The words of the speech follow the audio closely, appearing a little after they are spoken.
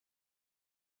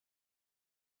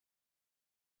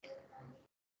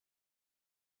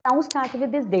Now start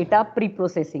with this data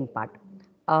pre-processing part.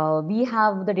 We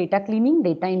have the data cleaning,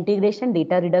 data integration,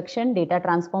 data reduction, data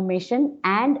transformation,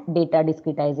 and data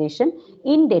discretization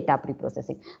in data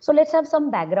pre-processing. So let's have some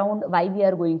background why we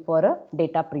are going for a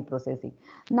data pre-processing.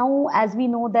 Now, as we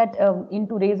know that in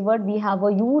today's world, we have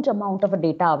a huge amount of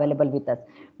data available with us.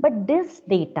 But this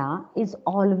data is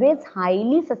always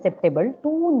highly susceptible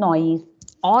to noise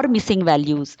or missing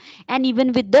values, and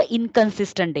even with the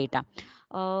inconsistent data.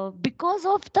 Because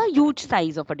of the huge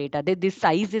size of a data, this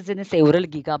size is in several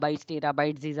gigabytes,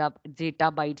 terabytes,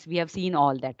 zettabytes. We have seen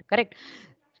all that, correct?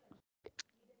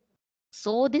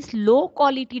 So this low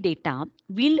quality data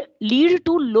will lead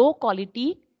to low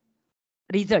quality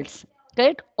results,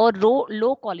 correct? Or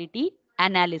low quality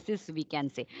analysis, we can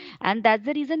say. And that's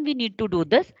the reason we need to do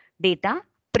this data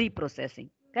pre-processing,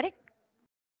 correct?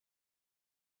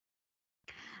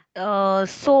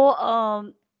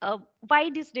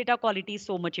 Why this data quality is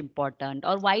so much important,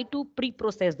 or why to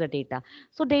pre-process the data?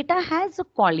 So data has a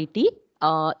quality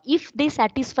if they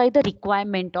satisfy the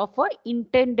requirement of a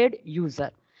intended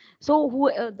user. So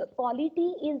the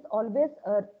quality is always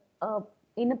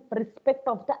in a respect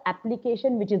of the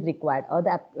application which is required, or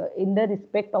in the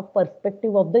respect of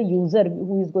perspective of the user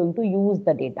who is going to use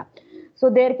the data.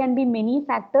 So there can be many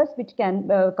factors which can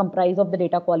comprise of the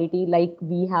data quality, like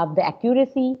we have the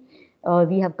accuracy,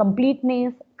 we have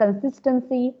completeness,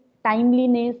 consistency,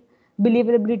 timeliness,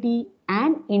 believability,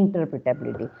 and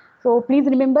interpretability. So please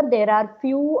remember there are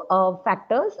few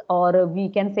factors, or we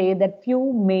can say that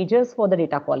few measures for the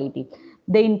data quality.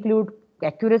 They include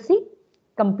accuracy,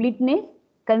 completeness,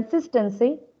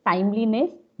 consistency,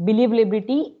 timeliness,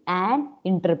 believability, and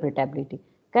interpretability.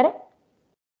 Correct?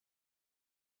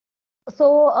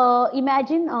 So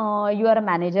imagine you are a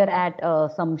manager at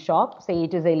some shop, say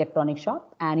it is an electronic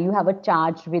shop, and you have a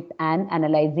charge with an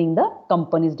analyzing the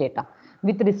company's data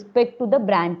with respect to the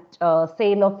branch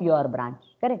sale of your branch,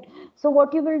 correct? So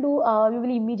what you will do, you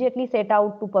will immediately set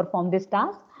out to perform this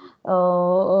task.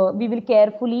 We will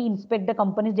carefully inspect the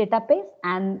company's database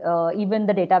and even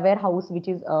the data warehouse which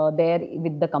is there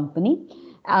with the company.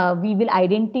 We will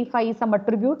identify some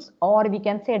attributes, or we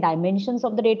can say dimensions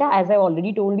of the data. As I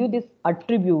already told you, these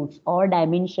attributes or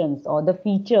dimensions or the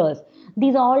features,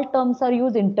 these all terms are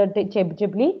used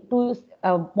interchangeably to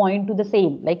point to the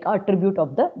same, like attribute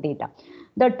of the data.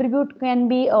 The attribute can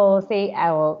be say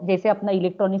जैसे अपना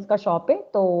electronics का shop है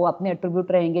तो अपने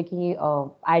attribute रहेंगे कि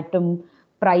item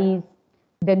price,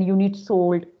 then unit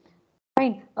sold.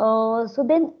 Fine. So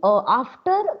then,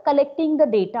 after collecting the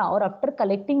data, or after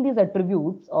collecting these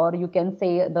attributes, or you can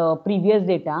say the previous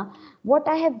data, what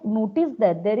I have noticed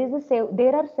that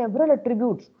there are several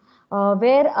attributes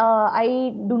where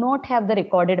I do not have the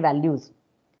recorded values.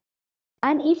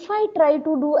 And if I try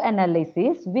to do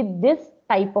analysis with this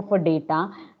type of a data,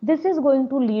 this is going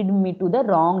to lead me to the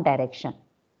wrong direction.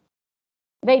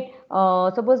 Right.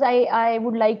 Suppose I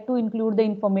would like to include the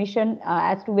information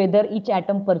as to whether each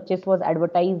atom purchase was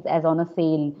advertised as on a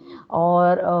sale,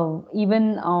 or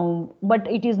even, but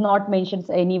it is not mentioned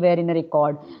anywhere in a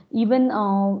record. Even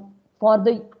for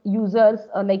the users,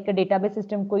 like a database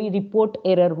system, कोई report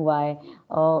error हुआ है,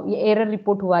 ये error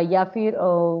report हुआ है, या फिर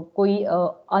कोई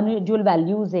unusual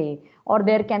values है, or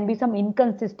there can be some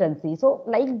inconsistency. So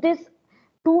like this,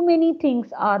 too many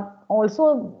things are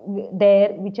also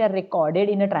there which are recorded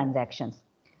in a transactions.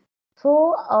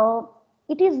 So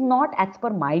it is not as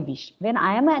per my wish. When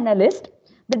I am an analyst,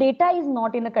 the data is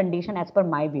not in a condition as per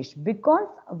my wish, because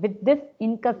with this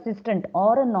inconsistent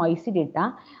or a noisy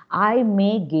data, I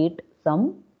may get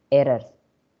some errors.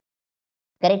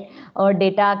 Correct.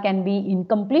 Data can be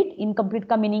incomplete. Incomplete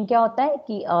का meaning क्या होता है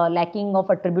कि lacking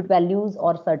of attribute values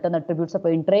और certain attributes of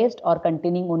interest, और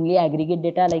containing only aggregate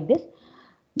data like this.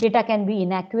 Data can be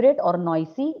inaccurate or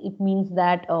noisy. It means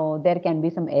that there can be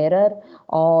some error,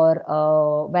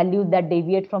 or values that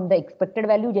deviate from the expected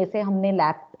value. जैसे हमने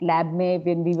lab में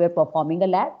when we were performing a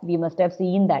lab, we must have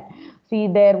seen that. See,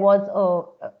 there was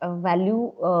a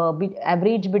value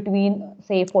average between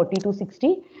say 40 to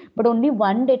 60, but only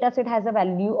one data set has a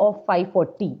value of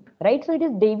 540, right? So it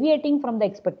is deviating from the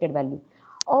expected value.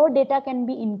 Or data can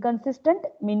be inconsistent,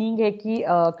 meaning है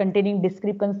कि containing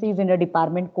discrepancies in the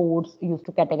department codes used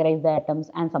to categorize the atoms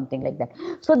and something like that.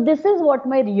 So this is what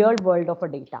my real world of a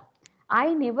data.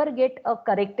 I never get a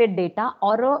corrected data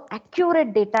or a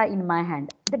accurate data in my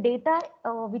hand. The data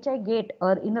which I get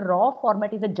in a raw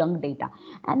format is a junk data,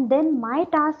 and then my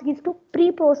task is to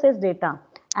pre-process data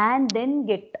and then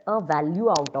get a value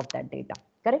out of that data.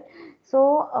 correct? So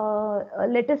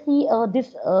let us see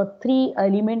this three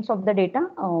elements of the data: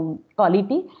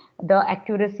 quality, the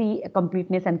accuracy,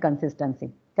 completeness, and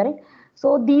consistency, correct?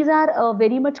 So these are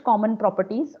very much common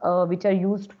properties which are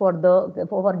used for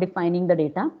defining the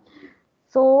data.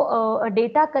 So a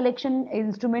data collection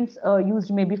instruments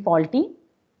used may be faulty,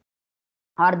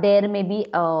 or there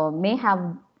may have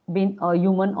been a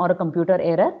human or a computer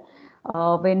error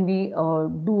when we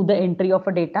do the entry of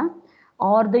a data,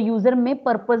 or the user may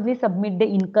purposely submit the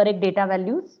incorrect data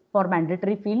values for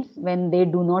mandatory fields when they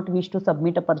do not wish to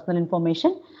submit a personal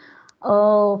information.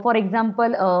 For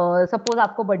example suppose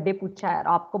आपको birthday पूछा है और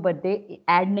आपको birthday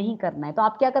add नहीं करना है, तो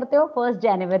आप क्या करते हो? 1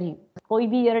 जनवरी, कोई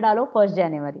भी ईयर डालो, 1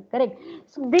 जनवरी, correct?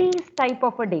 So this type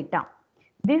of a data,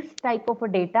 this type of a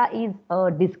data is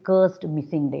discussed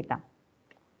missing data,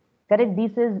 correct?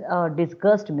 This is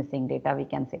discussed missing data, we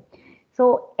can say. So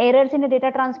errors in a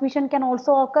data transmission can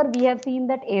also occur. We have seen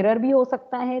that error bhi ho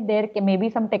sakta hai, there may be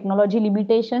some technology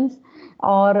limitations,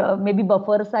 or maybe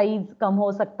buffer size kam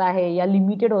ho sakta hai ya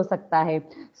limited ho sakta hai.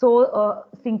 So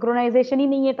synchronization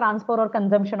hi nahi hai transfer or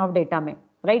consumption of data mein,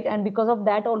 right? And because of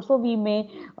that also we may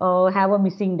have a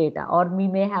missing data, or we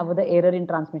may have the error in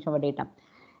transmission of a data.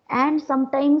 And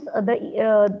sometimes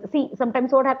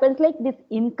sometimes what happens, like this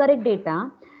incorrect data,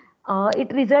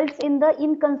 it results in the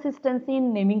inconsistency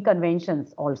in naming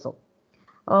conventions also.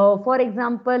 For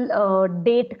example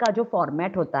date का जो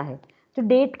format होता है, तो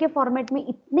date के format में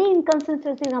इतने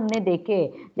inconsistencies हमने देखे,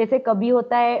 जैसे कभी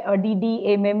होता है D D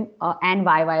M M and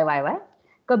Y Y Y Y,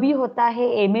 कभी होता है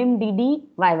M M D D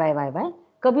Y Y Y Y,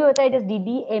 कभी होता है just D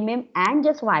D M M and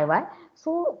just Y Y.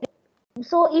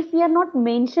 So if we are not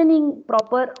mentioning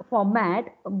proper format,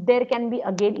 there can be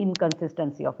again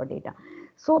inconsistency of a data.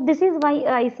 So this is why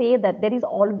I say that there is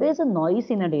always a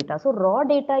noise in a data. So raw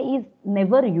data is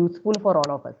never useful for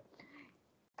all of us.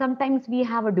 Sometimes we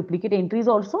have a duplicate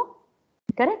entries also,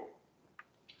 correct?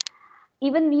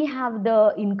 Even we have the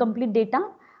incomplete data.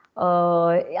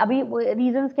 अभी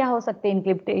reasons क्या हो सकते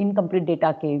हैं incomplete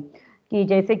data के, कि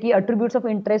जैसे कि attributes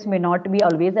of interest may not be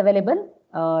always available.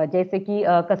 जैसे कि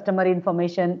कस्टमर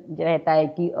इंफॉर्मेशन रहता है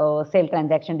कि सेल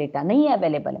ट्रांजैक्शन डेटा नहीं है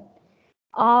अवेलेबल है,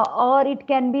 और it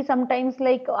can be sometimes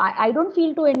like I don't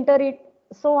feel to enter it,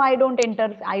 so I don't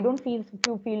enter, I don't feel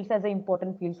few fields as an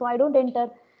important field, so I don't enter.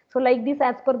 So like this,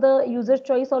 as per the user's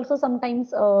choice also,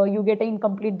 sometimes you get an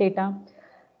incomplete data.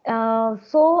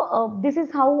 This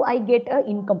is how I get a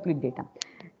incomplete data.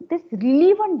 This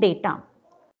relevant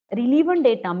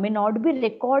data may not be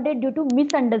recorded due to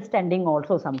misunderstanding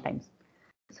also sometimes.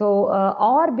 So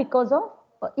or because of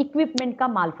equipment ka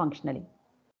malfunctioning.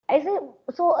 ऐसे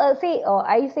say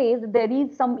I say there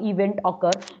is some event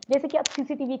occur, जैसे कि आप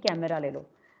CCTV camera ले लो,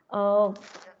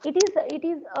 it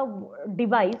is a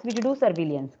device which do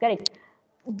surveillance, correct?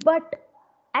 But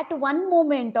at one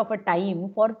moment of a time,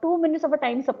 for 2 minutes of a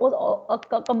time, suppose a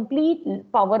complete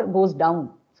power goes down,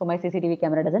 so my CCTV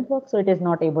camera doesn't work, so it is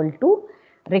not able to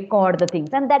record the things,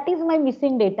 and that is my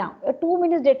missing data. 2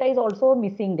 minutes data is also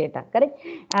missing data, correct?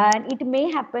 And it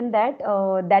may happen that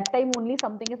that time only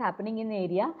something is happening in the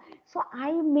area, so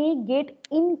I may get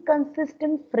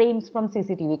inconsistent frames from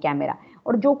CCTV camera,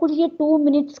 और जो कुछ ये 2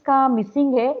 minutes का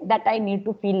missing है, that I need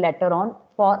to fill later on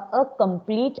for a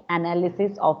complete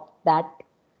analysis of that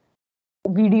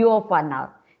video of 1 hour.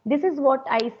 This is what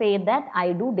I say that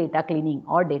I do data cleaning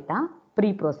or data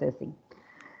pre-processing.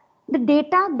 The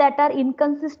data that are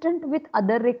inconsistent with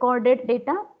other recorded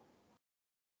data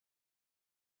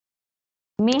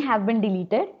may have been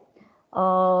deleted.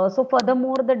 So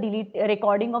furthermore, the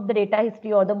recording of the data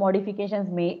history or the modifications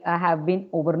may have been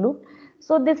overlooked.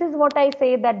 So this is what I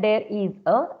say, that there is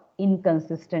a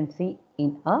inconsistency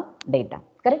in a data,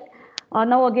 correct?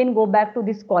 Now again go back to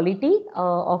this quality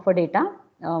of a data.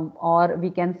 Or we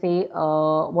can say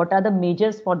what are the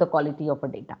measures for the quality of a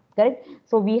data, correct?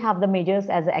 So we have the measures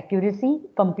as accuracy,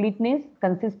 completeness,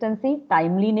 consistency,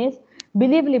 timeliness,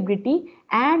 believability,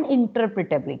 and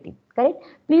interpretability, correct?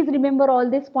 Please remember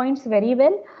all these points very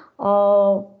well.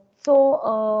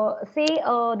 Say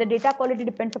the data quality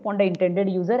depends upon the intended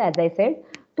user. As I said,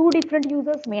 two different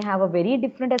users may have a very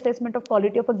different assessment of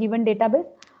quality of a given database.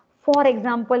 For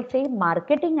example, say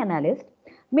marketing analyst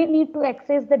may need to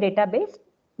access the database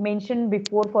mentioned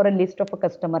before for a list of a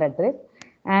customer address,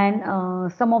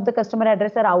 and some of the customer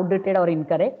address are outdated or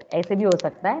incorrect, ऐसे भी हो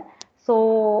सकता है.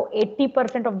 So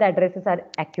 80% of the addresses are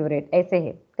accurate, ऐसे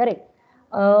है, correct?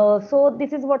 So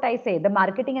this is what I say. The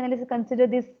marketing analyst consider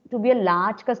this to be a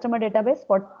large customer database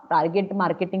for target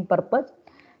marketing purpose,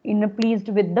 pleased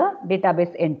with the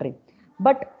database entry.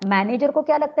 But manager को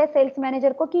क्या लगता है, sales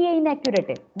manager को, कि ये inaccurate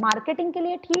है। Marketing के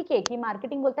लिए ठीक है कि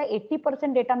मार्केटिंग बोलता है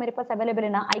 80% डेटा मेरे पास अवेलेबल है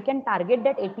ना, I can target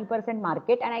that 80%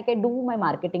 market and I can do my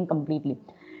marketing completely.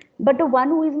 But one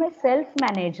who is my sales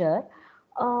manager,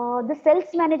 the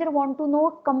sales manager want to know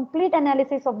complete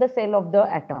analysis of the sale of the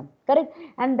atom, correct?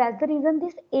 And that's the reason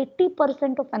this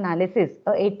 80% of analysis,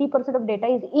 80% of data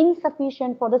is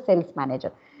insufficient for the sales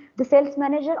manager. The sales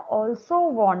manager also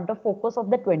want the focus of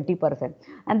the 20%,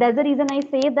 and that's the reason I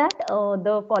say that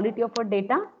the quality of our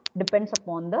data depends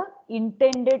upon the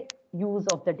intended use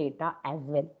of the data as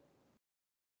well.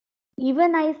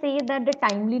 Even I say that the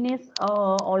timeliness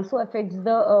also affects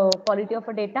the quality of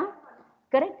a data,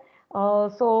 correct?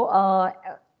 So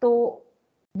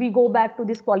we go back to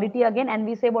this quality again and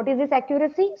we say, what is this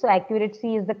accuracy? So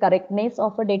accuracy is the correctness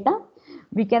of a data.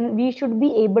 We should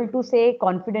be able to say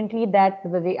confidently that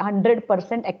the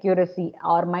 100% accuracy,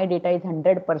 or my data is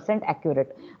 100%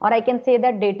 accurate, or I can say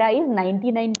that data is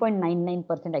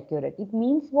 99.99% accurate. It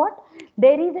means what?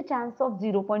 There is a chance of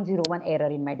 0.01 error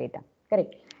in my data,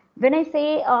 correct? When I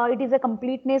say it is a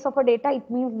completeness of a data, it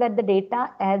means that the data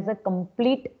has a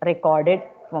complete recorded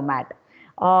format.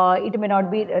 It may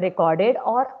not be recorded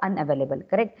or unavailable,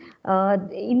 correct?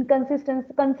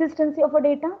 Consistency of a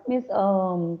data means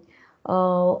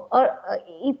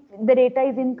if the data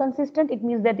is inconsistent, it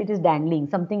means that it is dangling,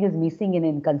 something is missing in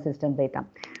inconsistent data.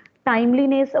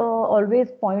 Timeliness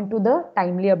always point to the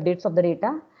timely updates of the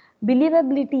data.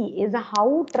 Believability is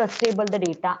how trustable the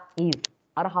data is,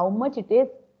 or how much it is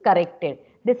corrected.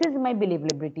 This is my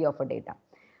believability of a data.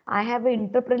 I have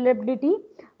interpretability,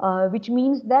 which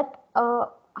means that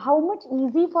how much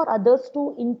easy for others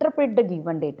to interpret the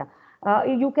given data.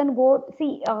 You can go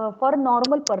see, for a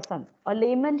normal person, a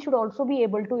layman should also be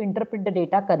able to interpret the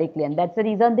data correctly, and that's the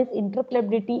reason this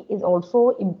interpretability is also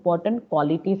important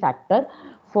quality factor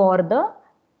for the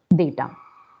data,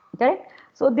 correct?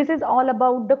 So this is all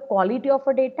about the quality of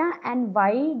a data and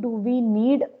why do we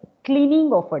need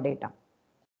cleaning of a data.